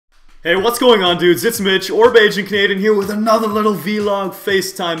Hey, what's going on, dudes? It's Mitch, or Agent Canadian, here with another little vlog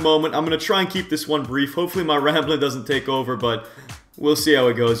FaceTime moment. I'm going to try and keep this one brief. Hopefully my rambling doesn't take over, but we'll see how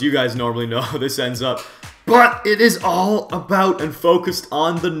it goes. You guys normally know how this ends up. But it is all about and focused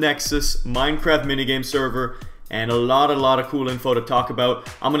on the Nexus Minecraft minigame server, and a lot of cool info to talk about.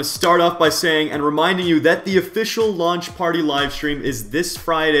 I'm going to start off by saying and reminding you that the official launch party live stream is this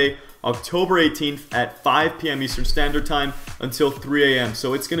Friday, October 18th at 5 p.m. Eastern Standard Time until 3 a.m.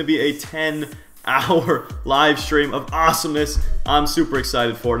 So it's going to be a 10-hour live stream of awesomeness. I'm super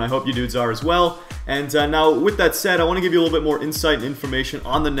excited for it, and I hope you dudes are as well. And now, with that said, I want to give you a little bit more insight and information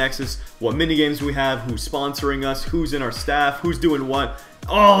on the Nexus, what minigames we have, who's sponsoring us, who's in our staff, who's doing what,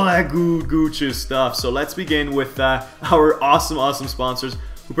 all that gooch stuff. So let's begin with our awesome sponsors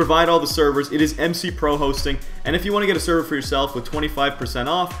who provide all the servers. It is MCProHosting, and if you want to get a server for yourself with 25%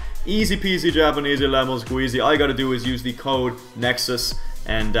 off, easy peasy Japanese lemon squeezy, all you gotta do is use the code Nexus,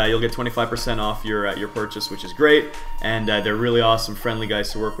 and you'll get 25% off your purchase, which is great. And they're really awesome, friendly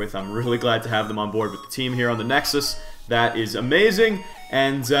guys to work with. I'm really glad to have them on board with the team here on the Nexus. That is amazing.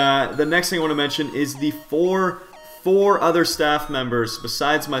 And the next thing I want to mention is the four other staff members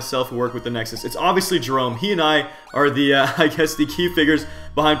besides myself who work with the Nexus. It's obviously Jerome. He and I are the, I guess, the key figures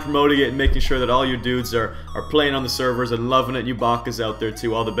behind promoting it and making sure that all you dudes are playing on the servers and loving it. You Bakas out there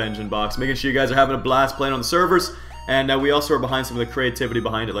too, all the Benjin Box, making sure you guys are having a blast playing on the servers. And we also are behind some of the creativity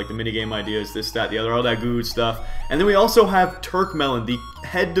behind it, like the minigame ideas, this, that, the other, all that good stuff. And then we also have Turk Melon, the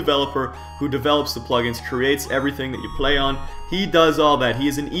head developer who develops the plugins, creates everything that you play on. He does all that. He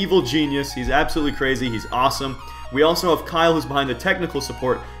is an evil genius. He's absolutely crazy. He's awesome. We also have Kyle, who's behind the technical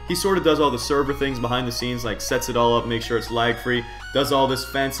support. He sort of does all the server things behind the scenes, like sets it all up, makes sure it's lag-free, does all this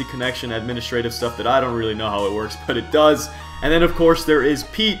fancy connection administrative stuff that I don't really know how it works, but it does. And then, of course, there is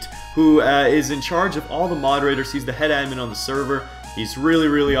Pete, who is in charge of all the moderators. He's the head admin on the server. He's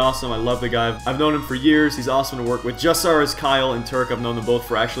really awesome. I love the guy. I've known him for years. He's awesome to work with. Just as Kyle and Turk, I've known them both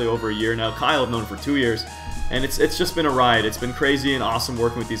for actually over a year now. Kyle I've known him for 2 years. And it's just been a ride. It's been crazy and awesome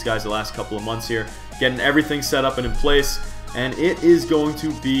working with these guys the last couple of months here, getting everything set up and in place. And it is going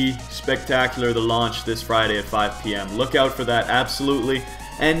to be spectacular, the launch this Friday at 5 p.m. Look out for that, absolutely.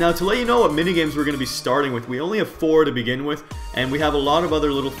 And now to let you know what minigames we're going to be starting with, we only have 4 to begin with, and we have a lot of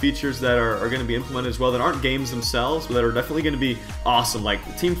other little features that are going to be implemented as well that aren't games themselves, but that are definitely going to be awesome,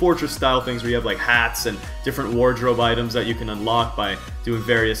 like Team Fortress style things where you have like hats and different wardrobe items that you can unlock by doing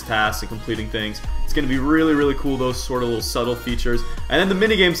various tasks and completing things. It's going to be really cool, those sort of little subtle features. And then the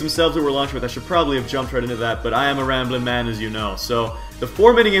minigames themselves that we're launching with, I should probably have jumped right into that, but I am a rambling man, as you know. So the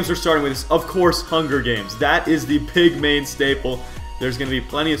 4 minigames we're starting with is, of course, Hunger Games. That is the big main staple. There's going to be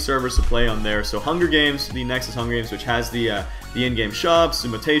plenty of servers to play on there. So Hunger Games, the Nexus Hunger Games, which has the in-game shops,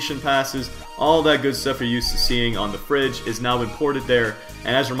 mutation passes, all that good stuff you're used to seeing on the fridge, is now imported there.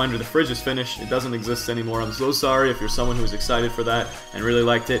 And as a reminder, the fridge is finished. It doesn't exist anymore. I'm so sorry if you're someone who was excited for that and really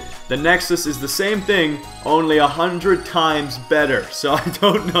liked it. The Nexus is the same thing, only 100 times better. So I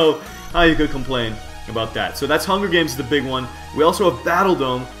don't know how you could complain about that. So that's Hunger Games, the big one. We also have Battle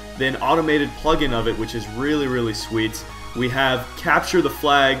Dome, then automated plugin of it, which is really sweet. We have Capture the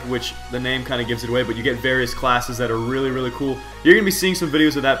Flag, which the name kind of gives it away, but you get various classes that are really cool. You're going to be seeing some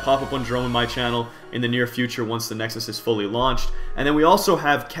videos of that pop up on Jerome and my channel in the near future once the Nexus is fully launched. And then we also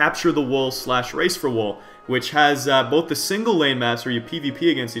have Capture the Wool / Race for Wool, which has both the single lane maps where you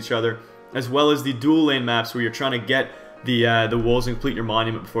PvP against each other, as well as the dual lane maps where you're trying to get the wolves and complete your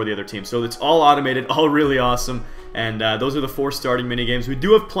monument before the other team. So it's all automated, all really awesome. And those are the 4 starting minigames. We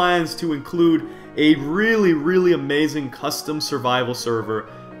do have plans to include a really amazing custom survival server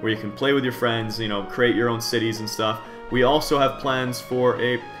where you can play with your friends, you know, create your own cities and stuff. We also have plans for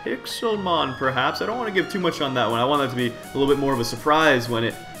a Pixelmon, perhaps. I don't want to give too much on that one. I want that to be a little bit more of a surprise when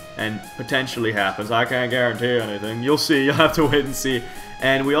it potentially happens. I can't guarantee anything. You'll see. You'll have to wait and see.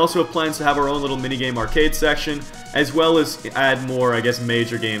 And we also have plans to have our own little minigame arcade section, as well as add more, I guess,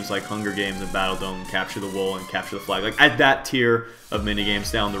 major games like Hunger Games and Battle Dome, Capture the Wool, and Capture the Flag. Like, add that tier of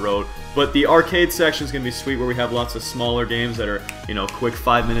minigames down the road. But the arcade section is going to be sweet, where we have lots of smaller games that are, you know, quick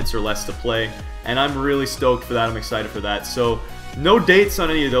 5 minutes or less to play. And I'm really stoked for that. I'm excited for that. So, no dates on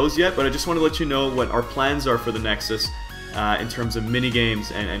any of those yet, but I just want to let you know what our plans are for the Nexus. In terms of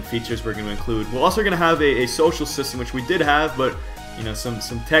minigames and features we're going to include. We're also going to have a social system, which we did have, but you know, some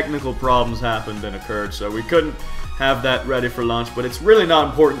technical problems happened and occurred, so we couldn't have that ready for launch, but it's really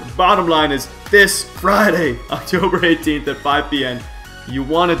not important. The bottom line is this Friday, October 18th at 5 p.m. You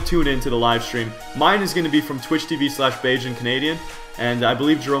want to tune into the live stream. Mine is going to be from Twitch TV / Agent Canadian, and I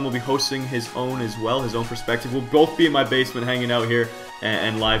believe Jerome will be hosting his own as well, his own perspective. We'll both be in my basement hanging out here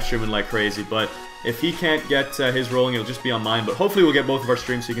and live streaming like crazy, but If he can't get his rolling, it'll just be on mine. But hopefully we'll get both of our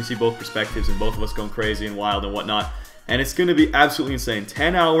streams so you can see both perspectives and both of us going crazy and wild and whatnot. And it's going to be absolutely insane.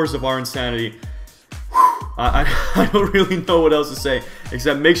 10 hours of our insanity. I don't really know what else to say,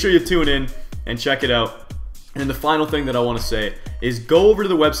 except make sure you tune in and check it out. And the final thing that I want to say is go over to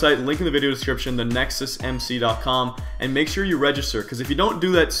the website, link in the video description, thenexusmc.com, and make sure you register. Because if you don't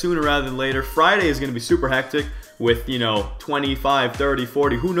do that sooner rather than later, Friday is going to be super hectic with, you know, 25, 30,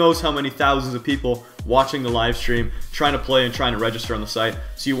 40, who knows how many thousands of people watching the live stream, trying to play and trying to register on the site.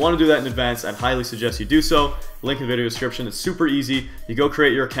 So you want to do that in advance. I'd highly suggest you do so. Link in the video description. It's super easy. You go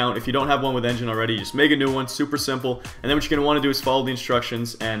create your account. If you don't have one with Engine already, you just make a new one. Super simple. And then what you're going to want to do is follow the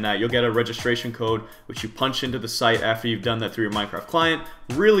instructions, and you'll get a registration code, which you punch into the site after you've done that through your Minecraft client.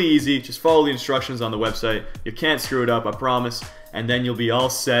 Really easy. Just follow the instructions on the website. You can't screw it up, I promise. And then you'll be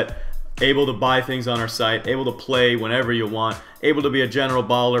all set. Able to buy things on our site, able to play whenever you want, able to be a general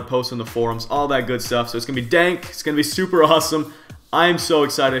baller, post in the forums, all that good stuff. So it's going to be dank, it's going to be super awesome. I'm so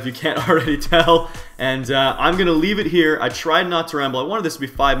excited if you can't already tell. And I'm going to leave it here. I tried not to ramble. I wanted this to be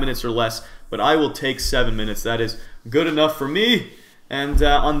 5 minutes or less, but I will take 7 minutes. That is good enough for me. And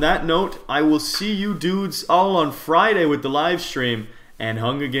on that note, I will see you dudes all on Friday with the live stream and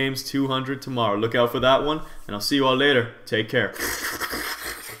Hunger Games 200 tomorrow. Look out for that one, and I'll see you all later. Take care.